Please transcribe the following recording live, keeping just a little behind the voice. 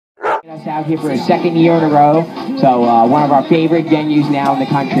Us out here for a second year in a row. So one of our favorite venues now in the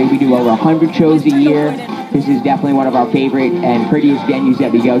country. We do over 100 shows a year. This is definitely one of our favorite and prettiest venues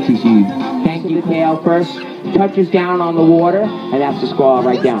that we go to. So thank you, Kale. First touches down on the water, and that's the squall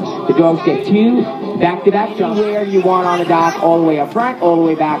right down. The dogs get 2 back-to-back jumps. Anywhere you want on the dock, all the way up front, all the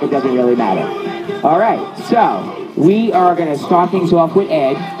way back, it doesn't really matter. All right, so we are going to start things off with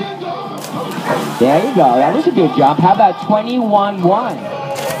Ed. There you go. That was a good jump. How about 21-1?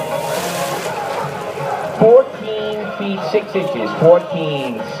 14 feet 6 inches.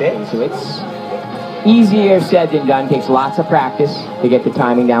 14-6. So it's easier said than done. Takes lots of practice to get the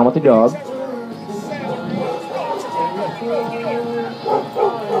timing down with the dog.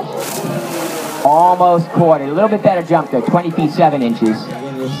 Almost caught it. A little bit better jump though. 20 feet 7 inches.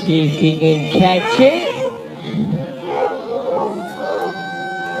 See if he can catch it.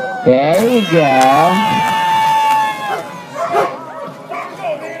 There you go.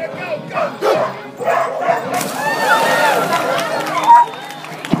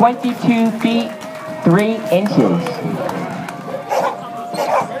 22 feet 3 inches.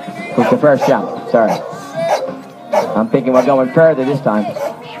 Was the first jump. Sorry. I'm thinking we're going further this time.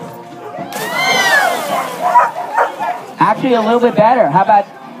 Actually, a little bit better. How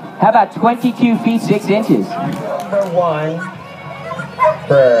about 22 feet 6 inches? Number 1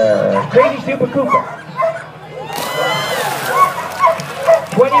 for Crazy Super Cooper.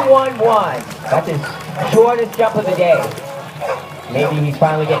 21-1. That's his shortest jump of the day. Maybe he's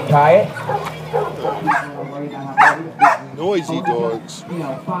finally getting tired. Noisy dogs. You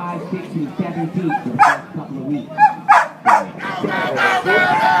know, 5, 6, and 7 feet for the first couple of weeks.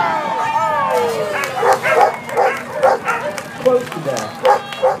 Close to that.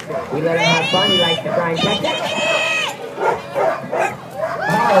 We let him have fun. He likes to try and catch it.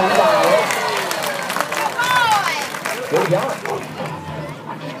 Oh, he got it. Good job.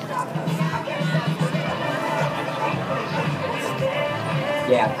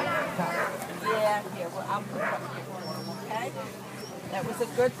 Yeah. Yeah, well, I'm okay? That was a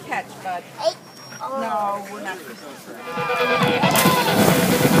good catch, bud. No, we're not.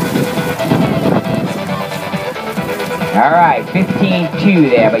 All right, 15-2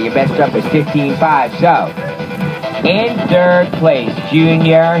 there, but your best jump is 15-5. So, in third place,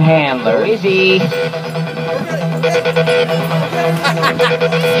 junior handler, Izzy.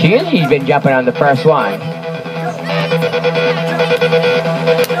 She's been jumping on the first one.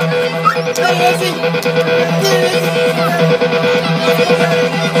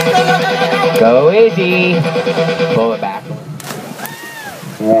 Go Izzy. Pull it back.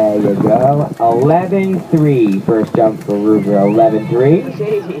 There you go. 11-3. First jump for Ruger.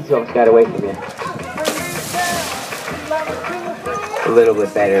 11-3. He's almost got away from you. A little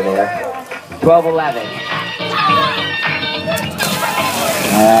bit better there. 12-11.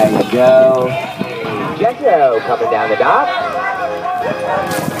 There you go. Jetro coming down the dock.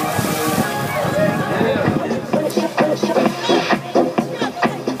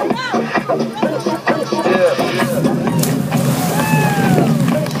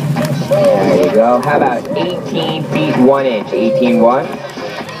 There you go. How about 18 feet 1 inch? 18-1.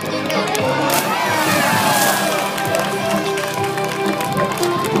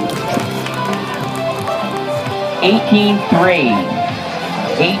 18-3.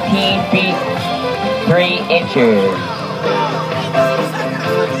 18 feet 3 inches.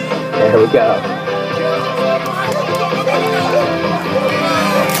 There we go.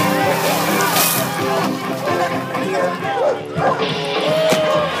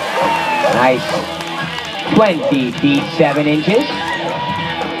 Nice. 20 feet 7 inches.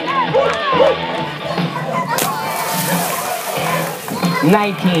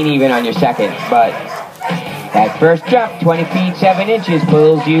 $19 even on your second, but that first jump, 20 feet 7 inches,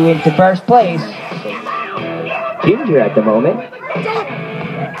 pulls you into first place. Ginger at the moment.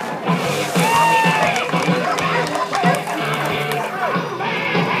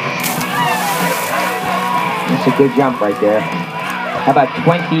 That's a good jump right there. How about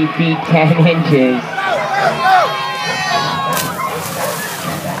 20 feet 10 inches?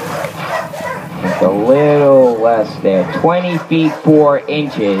 Just a little less there. 20 feet 4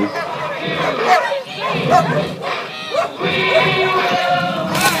 inches.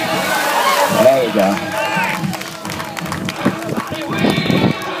 There you go.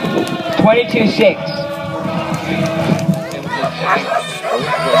 22-6.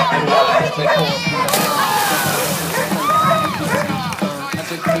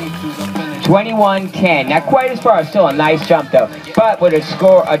 21-10. Not quite as far. Still a nice jump though. But with a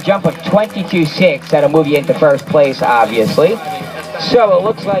jump of 22-6, that'll move you into first place, obviously. So it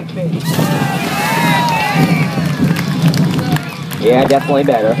looks like. Yeah, definitely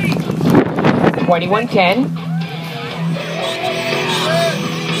better. 21-10.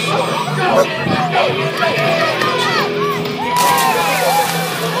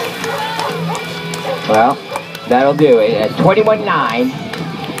 Well, that'll do it at 21-9.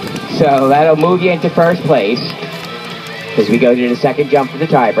 So that'll move you into first place as we go to the second jump for the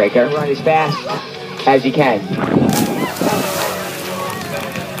tiebreaker. Run as fast as you can.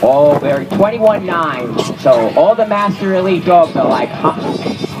 Oh, they're 21-9. So all the Master Elite dogs are like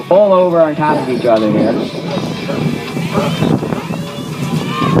all over on top of each other here.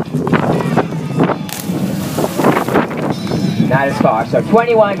 Not as far. So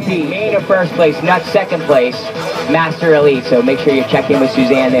 21-T, Maine in first place, Nuts second place, Master Elite. So make sure you check in with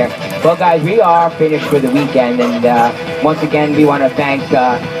Suzanne there. Well, guys, we are finished for the weekend, and once again, we want to thank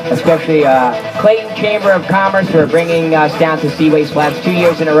especially Clayton Chamber of Commerce for bringing us down to Seaway Flats 2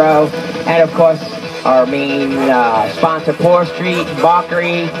 years in a row, and of course, our main sponsor, Poor Street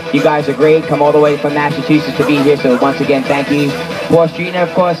Bakery. You guys are great. Come all the way from Massachusetts to be here. So once again, thank you, Poor Street. And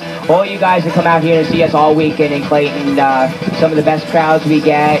of course, all you guys that come out here and see us all weekend in Clayton. Some of the best crowds we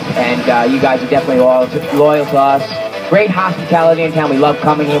get, and you guys are definitely loyal to us. Great hospitality in town. We love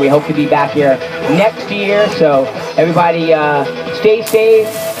coming here. We hope to be back here next year. So everybody stay safe.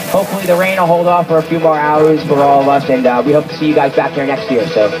 Hopefully the rain will hold off for a few more hours for all of us. And we hope to see you guys back here next year.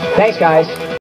 So thanks, guys.